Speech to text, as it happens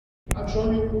I've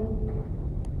shown you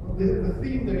the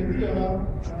theme, the idea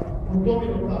on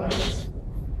domino types.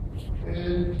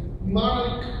 And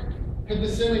Marek had the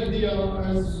same idea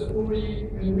as Uri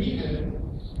and we had,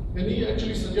 and he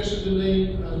actually suggested the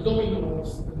name domino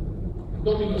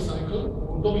cycle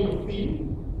or domino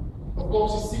theme. Of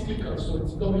course, it's cyclical, so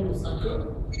it's domino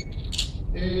cycle.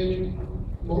 And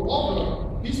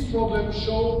moreover, his problem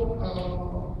showed a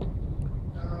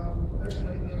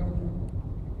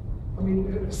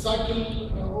cycle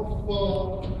of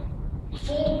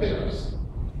 4 pairs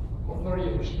of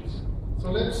variations.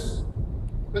 So let's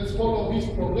follow this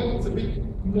problem. It's a bit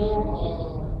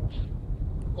more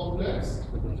complex.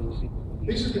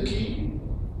 This is the key.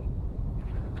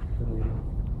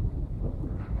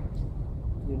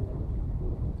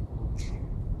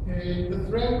 And the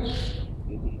threat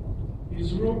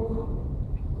is rook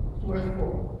to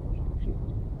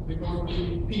f4 because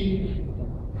we pin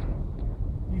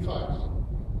e5.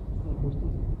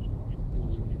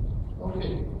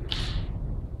 Okay.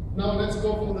 Now let's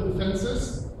go for the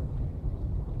defenses.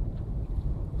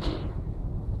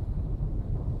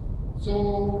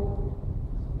 So,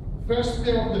 first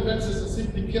pair of defenses is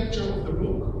simply capture of the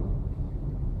rook.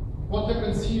 What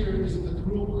happens here is that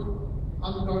rook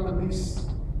unguarded this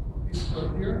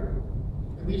part here,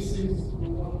 and this is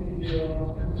what we can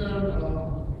term.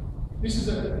 This is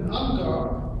an unguard.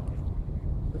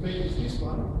 The main is this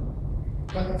one,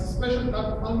 but it's a special type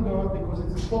of unguard because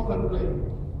it's a focal plane.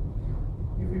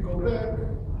 If we go back,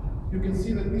 you can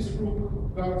see that this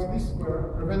rook guards this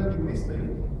square, preventing this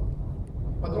mate,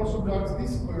 but also guards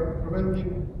this square,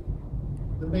 preventing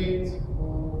the mate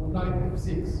on knight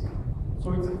f6.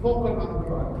 So it's a focal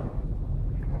unguard.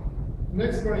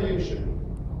 Next variation.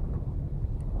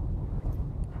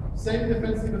 Same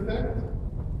defensive effect.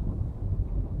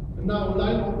 And now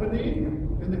line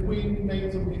opening, and the queen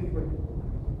mates on d3.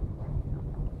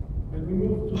 And we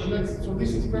move to the next. So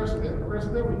this is first pair.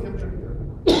 First pair we capture here.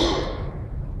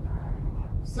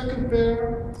 Second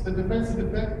pair, the defensive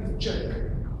effect is check.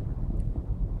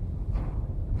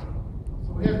 So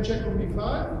we have check on d5,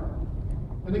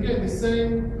 and again the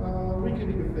same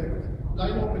weakening effect,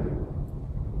 line opening.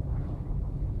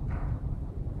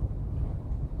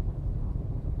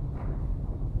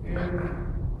 And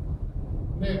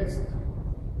next,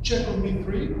 check on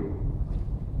d3.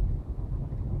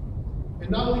 And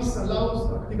now this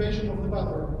allows activation of the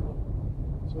button.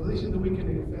 So this is the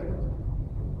weakening effect.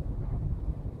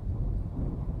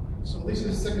 So this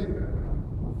is the second pair.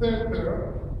 Third pair,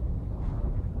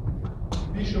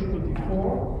 bishop to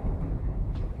d4.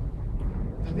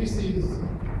 And this is,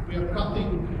 we are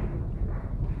cutting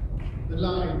the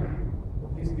line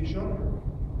of this bishop.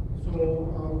 So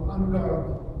unguard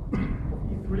of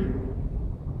e3.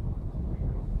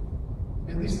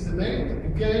 And this is the mate.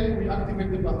 Again, we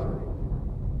activate the button.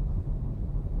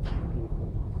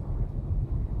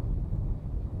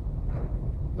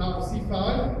 Now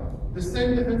c5, the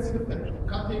same defensive effect,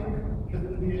 cutting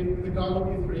the guard of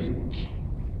e3.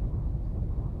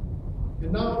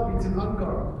 And now it's an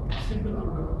unguard, simple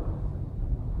unguard.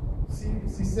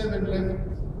 c7 left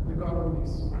the guard on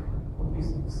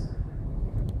this.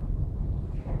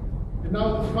 And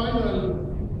now the final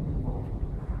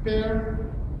pair,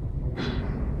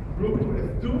 rook to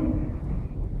f2.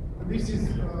 And this is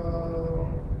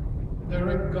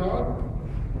direct guard.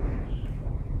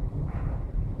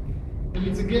 And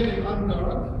it's again an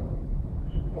unguard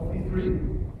of e3.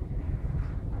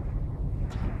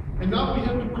 And now we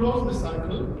have to close the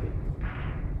cycle.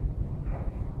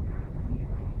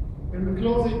 And we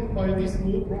close it by this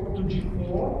move, rook to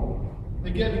g4.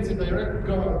 Again, it's a direct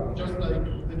guard, just like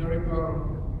the direct guard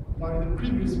by the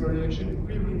previous variation,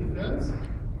 previous defense.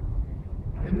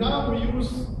 And now we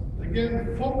use, again,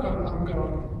 the focal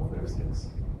unguard of f6.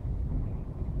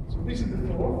 So this is the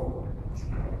fourth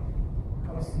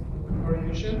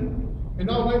variation. And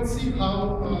now let's see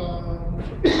how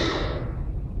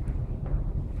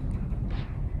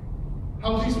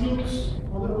this looks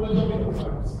on the domino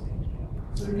types.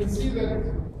 So you can see that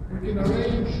we can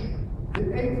arrange the 8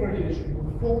 variation, or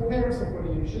the 4 pairs of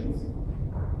variations,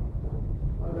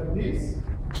 like this.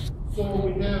 So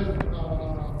we have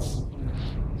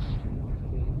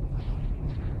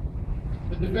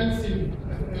the defensive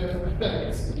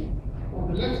effects on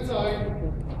the left side,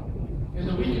 and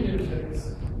the weakening effects,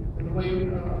 in the way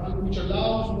which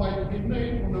allows white to be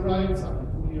made on the right side,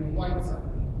 on the white side.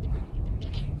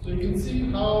 So you can see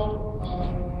how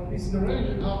this is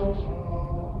arranged and how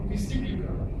it is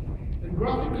cyclical. And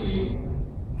graphically,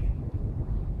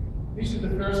 this is the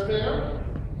first pair,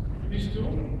 these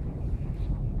two.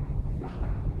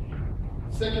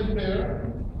 Second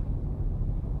pair.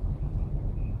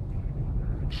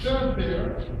 third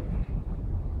pair,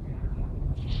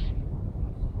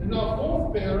 and now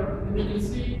fourth pair, and you can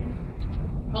see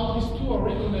how these two are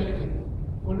reconnected.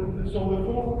 So the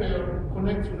fourth pair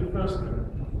connects with the first pair,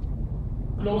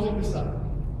 closing the cycle.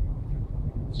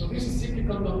 So this is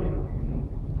cyclical domino.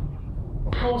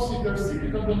 Of course, if there's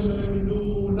cyclical domino, we will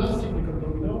do non-cyclical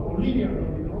domino or linear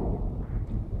domino.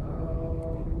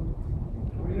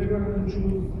 We're going to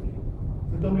choose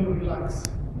the domino he likes.